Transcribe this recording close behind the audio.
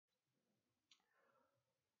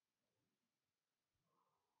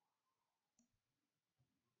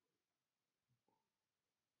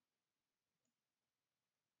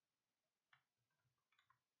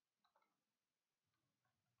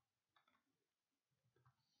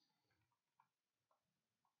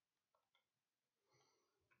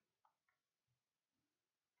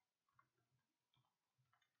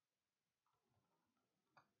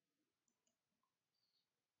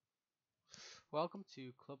Welcome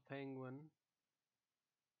to Club Penguin.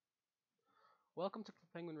 Welcome to Club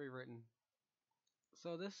Penguin Rewritten.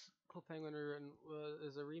 So this Club Penguin Rewritten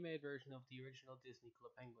is a remade version of the original Disney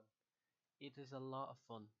Club Penguin. It is a lot of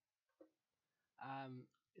fun.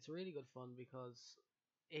 It's really good fun because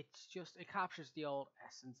it captures the old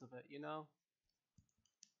essence of it, you know.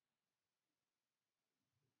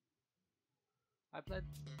 I played.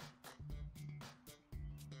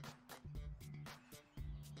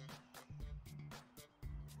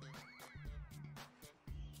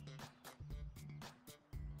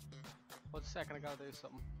 One second, I gotta do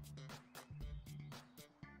something.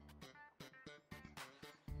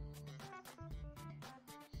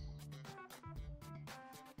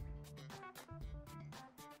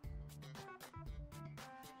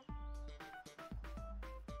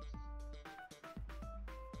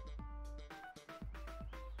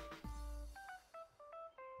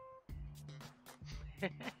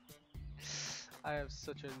 I am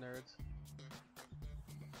such a nerd.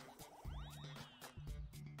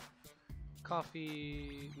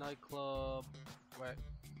 Coffee, nightclub. Wait.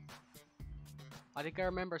 I think I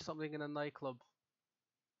remember something in a nightclub.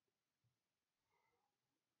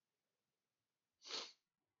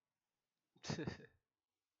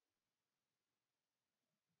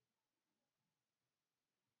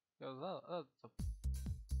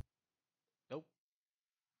 Nope.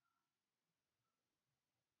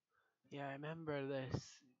 Yeah, I remember this.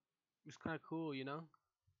 It was kind of cool, you know?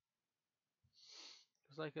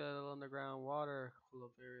 It was like a little underground water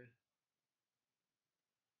club area.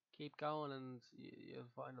 Keep going and you'll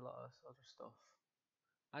find a lot of other stuff.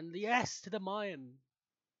 And yes, to the mine!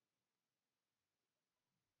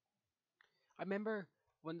 I remember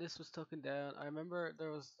when this was taken down, I remember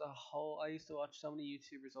there was the whole. I used to watch so many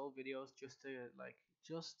YouTubers' old videos just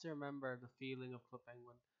to remember the feeling of Club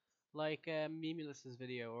Penguin. Like Memelis's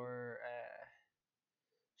video or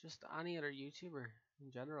just any other YouTuber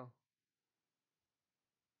in general.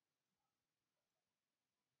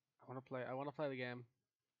 I wanna play the game.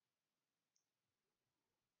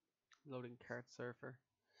 Loading Kart Surfer.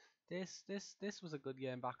 This was a good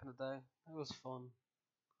game back in the day. It was fun.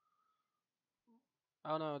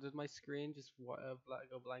 Oh no, did my screen just go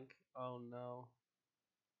blank? Oh no.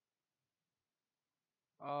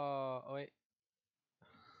 Oh wait.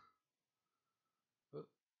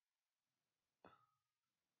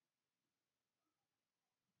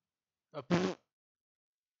 Uh, pfft.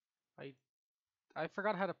 I I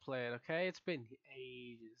forgot how to play it. Okay, it's been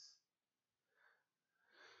ages.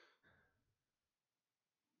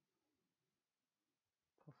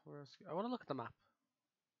 I want to look at the map.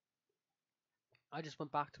 I just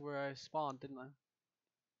went back to where I spawned, didn't I?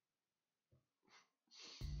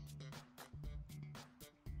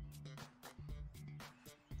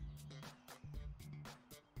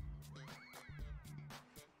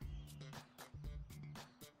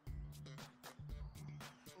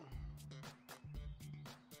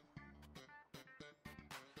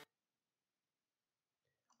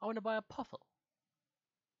 I want to buy a puffle.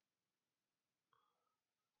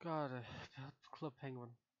 God, Club Penguin.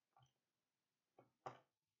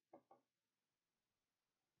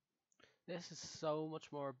 This is so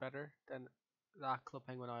much more better than that Club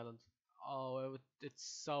Penguin Island. Oh, it's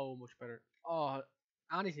so much better. Oh,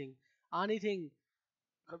 anything, anything.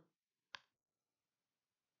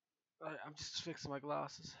 I'm just fixing my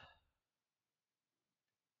glasses.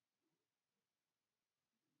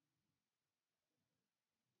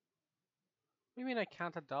 What do you mean I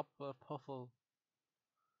can't adopt a puffle?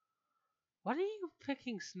 What are you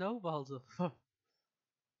picking snowballs of?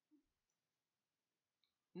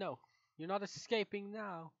 No, you're not escaping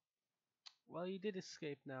now. Well, you did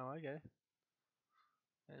escape now, I guess.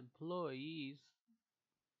 Employees.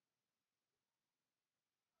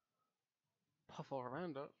 Puffle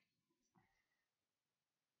around it.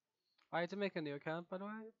 I had to make a new account, by the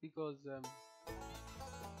way, because,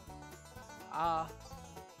 ah, uh,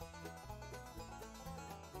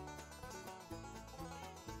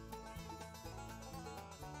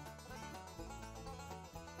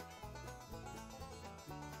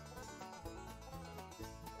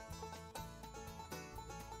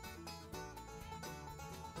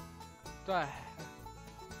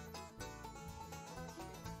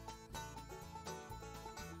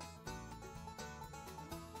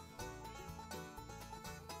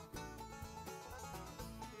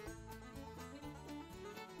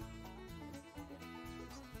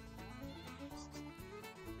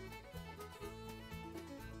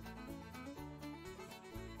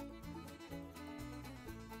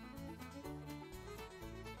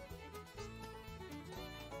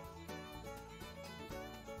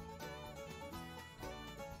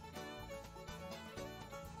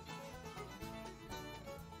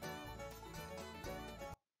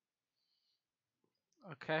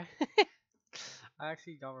 Okay. I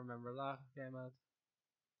actually don't remember that game out.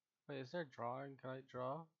 Wait, is there drawing? Can I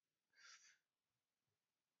draw?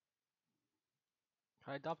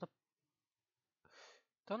 Can I adopt a?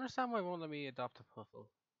 Don't understand why it won't let me adopt a puffle.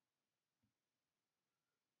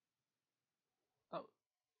 That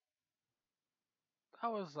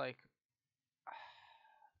that was like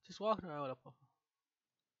just walking around with a puffle.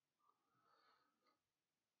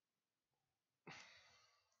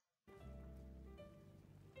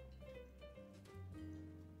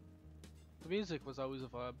 The music was always a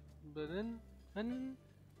vibe. But then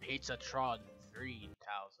Pizza Tron 3000.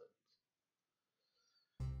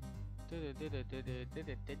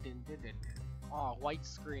 Oh, white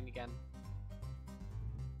screen again.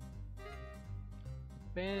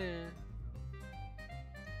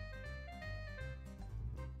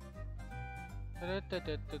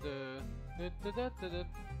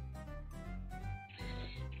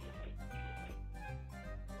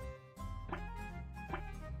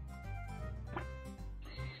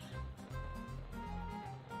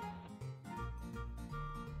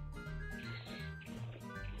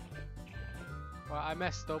 Well, I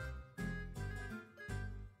messed up.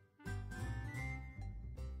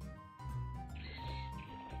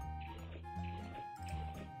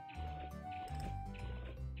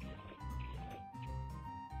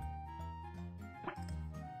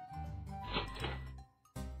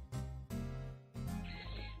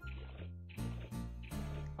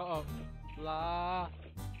 Uh oh. La.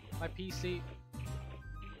 My PC.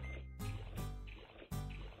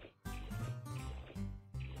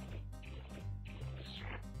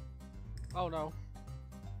 Oh no.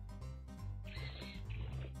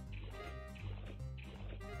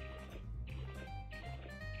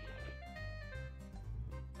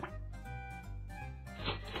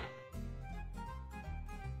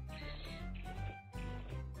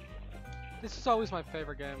 This is always my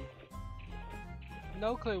favorite game.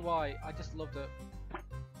 No clue why, I just loved it.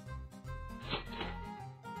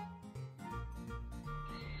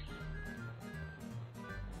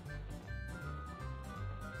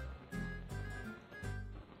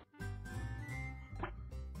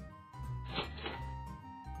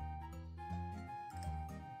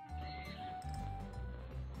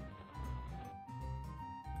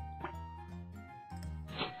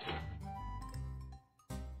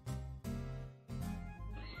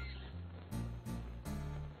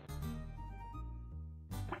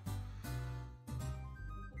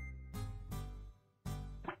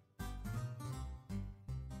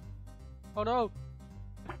 Oh no!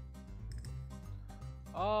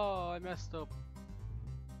 Oh, I messed up.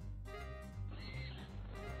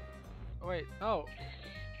 Oh, wait, no.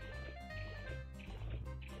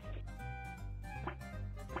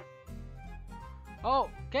 Oh,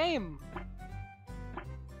 game!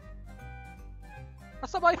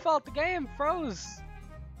 That's not my fault, the game froze!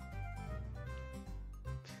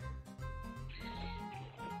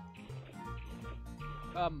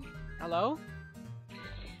 Hello?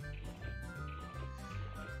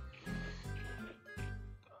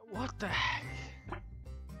 What the heck?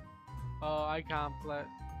 Oh, I can't play.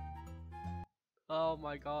 Oh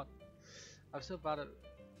my god. I'm so bad at it.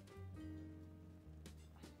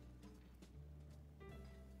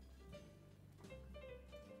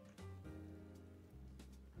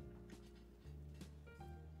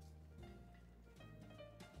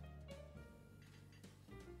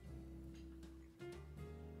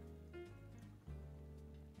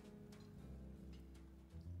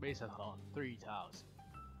 Base on 3000.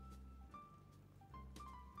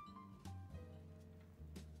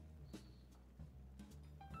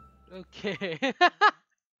 Okay.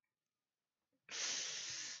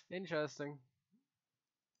 Interesting.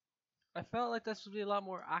 I felt like this would be a lot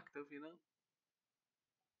more active, you know?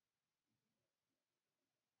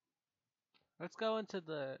 Let's go into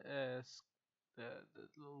the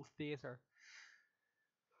little theater.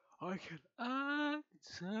 I can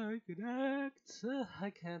act, I can act,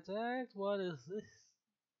 I can't act, what is this?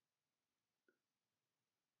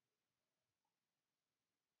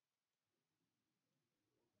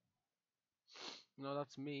 No,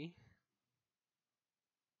 that's me.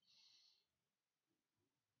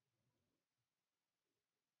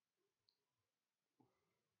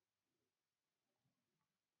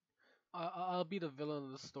 I'll be the villain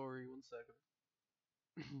of the story, 1 second.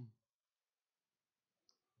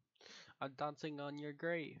 I'm dancing on your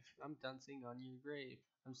grave. I'm dancing on your grave.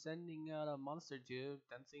 I'm sending out a monster dude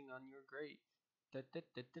dancing on your grave. I'm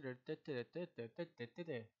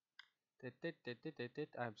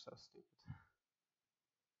so stupid.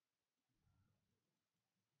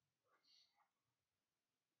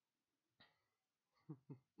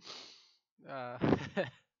 Uh,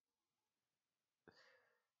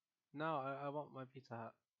 no, I want my Pizza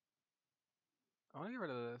Hut. I want to get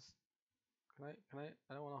rid of this. Can I? Can I?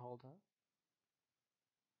 I don't want to hold that.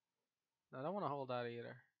 No, I don't want to hold that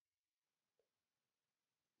either.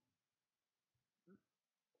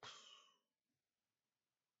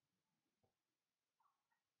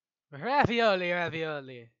 Ravioli,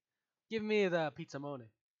 ravioli. Give me the pizza money.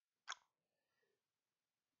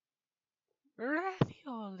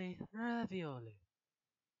 Ravioli, ravioli.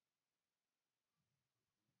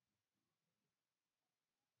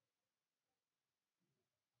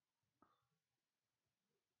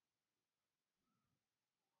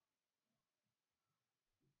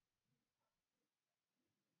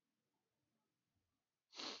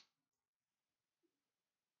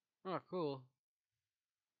 Oh, cool.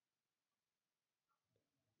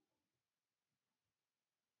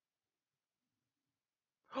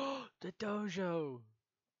 The dojo.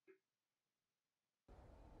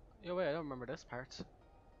 Yeah, wait, I don't remember this part.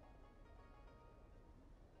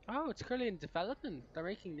 Oh, it's currently in development. They're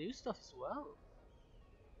making new stuff as well.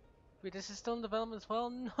 Wait, this is still in development as well?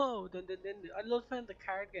 No! Dun. I love playing the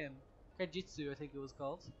card game. Kajitsu, I think it was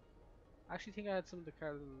called. I actually think I had some of the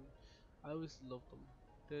cards and I always loved them.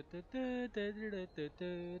 Okay,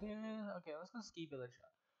 let's go Ski Village.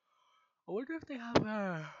 I wonder if they have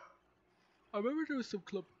I remember there was some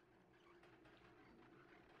club.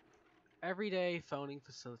 Everyday phoning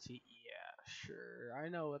facility. Yeah, sure. I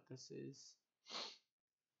know what this is.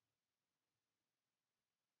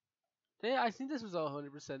 I think this was all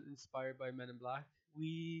 100% inspired by Men in Black.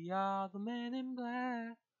 We are the Men in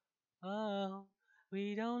Black. Oh,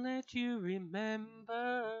 we don't let you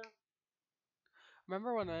remember.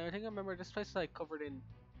 Remember when I think I remember this place like covered in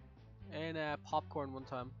popcorn one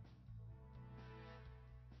time.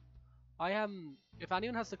 I am. If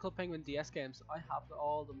anyone has the Club Penguin DS games, I have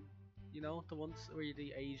all of them. You know the ones where you're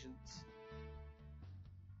the agents.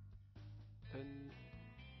 And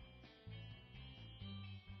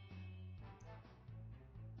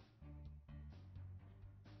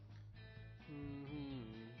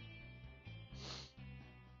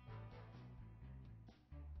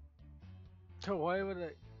so why would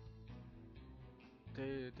I?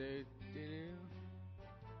 Do.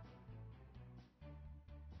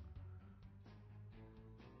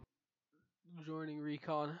 Joining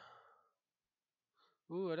Recon.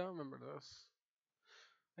 Ooh, I don't remember this.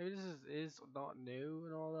 Maybe this is not new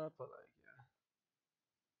and all that, but like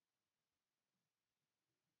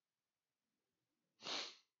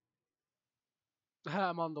yeah.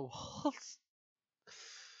 I'm on the walls.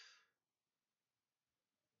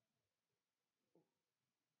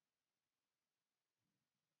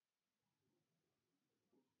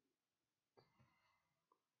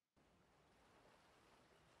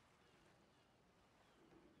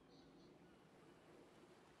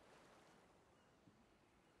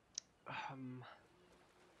 Um.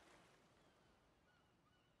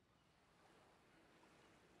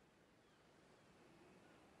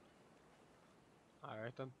 All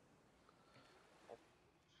right then.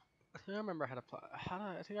 I think I remember how to play.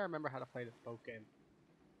 I think I remember how to play this boat game.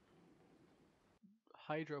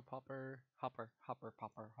 Hydro popper, hopper.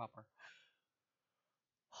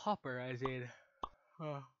 Hopper, as in.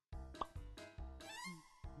 Uh,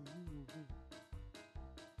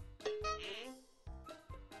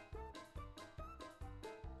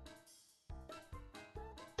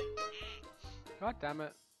 God damn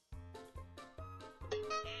it!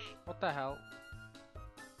 What the hell?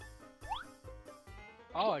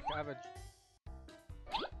 Oh, I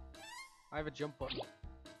have a jump button.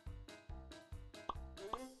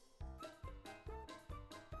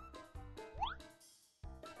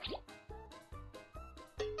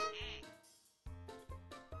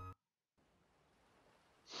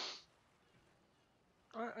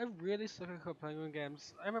 I really suck at Penguin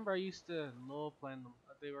games. I remember I used to love playing them.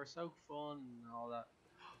 They were so fun and all that.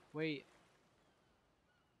 Wait,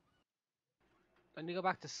 I need to go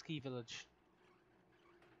back to Ski Village.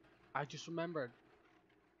 I just remembered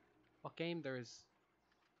what game there is.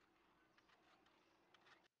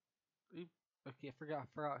 Okay, I forgot.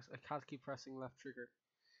 I can't keep pressing left trigger.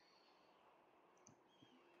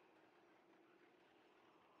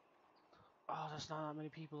 Oh, there's not that many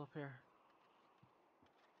people up here.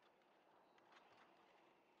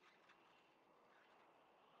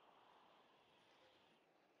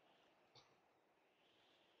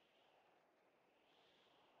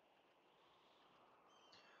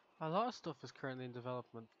 A lot of stuff is currently in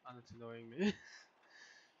development, and it's annoying me.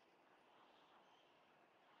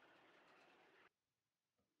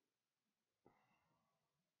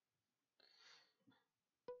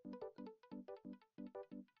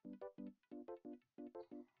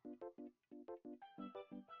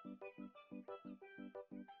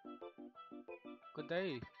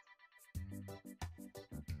 day.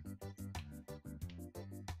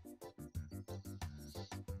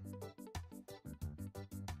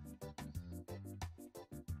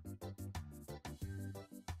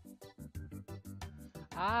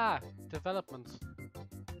 Ah, development.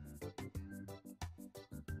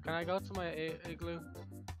 Can I go to my igloo?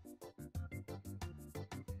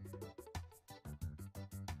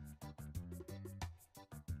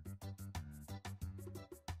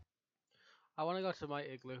 I want to go to my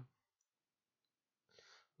igloo.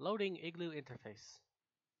 Loading igloo interface.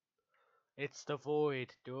 It's the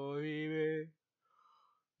void.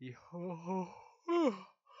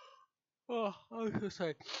 Oh, I'm so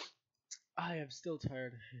sorry. I am still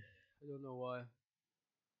tired. I don't know why.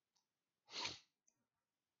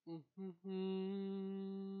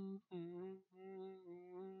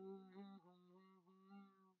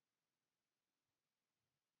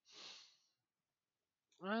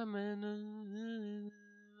 I'm in a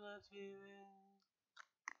feeling,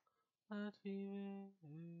 that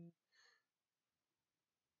feeling.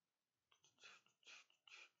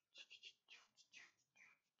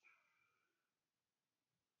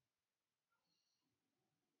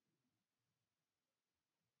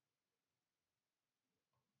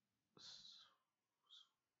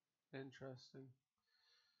 Interesting.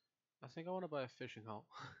 I think I want to buy a fishing hole.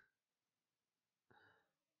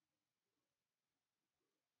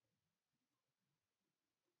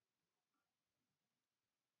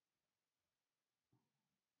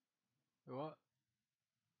 What?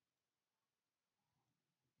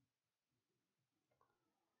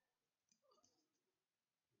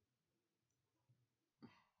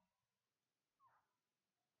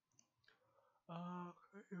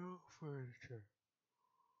 Furniture.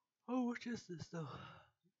 Oh, what is this though?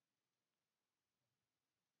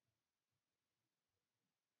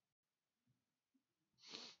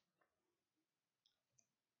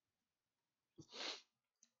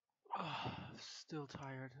 Still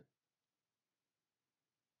tired.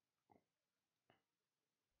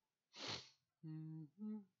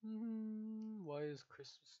 Why is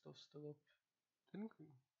Christmas stuff still up? Didn't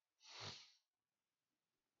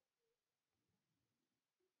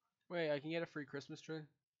wait? I can get a free Christmas tree.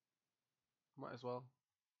 Might as well.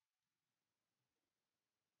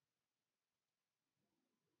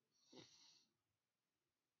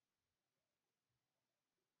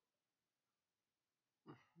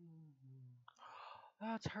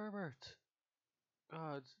 That's Herbert.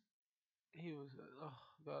 God, he was. Oh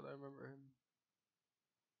God, I remember him.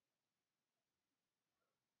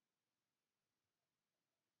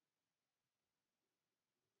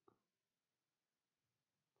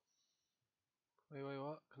 Wait,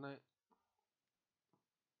 what? Can I?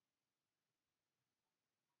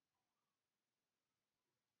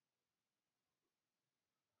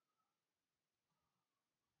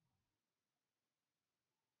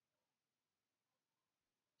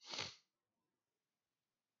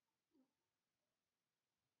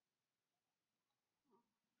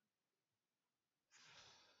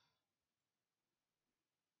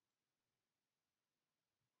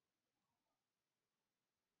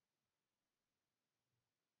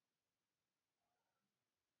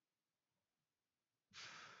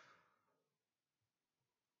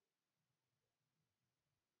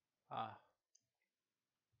 Ah,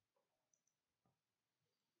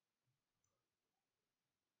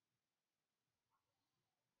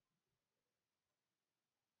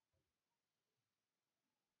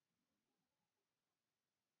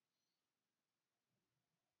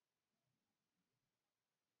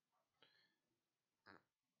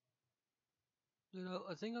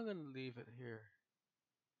 I think I'm gonna leave it here.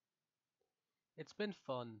 It's been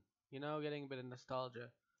fun, getting a bit of nostalgia.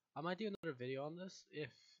 I might do another video on this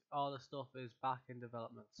if all the stuff is back in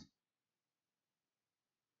development.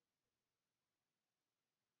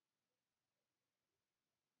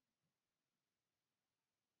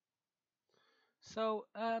 So,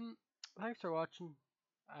 thanks for watching,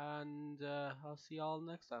 and I'll see y'all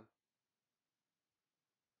next time.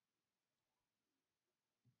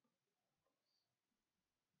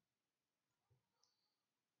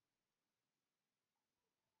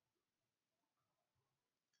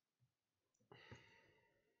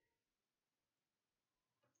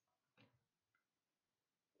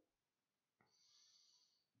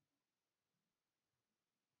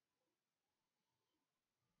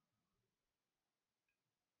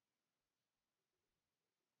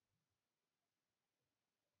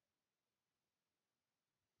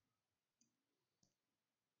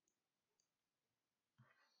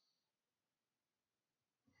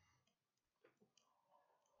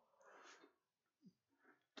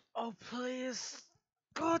 Oh, please.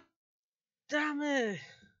 God Damn it!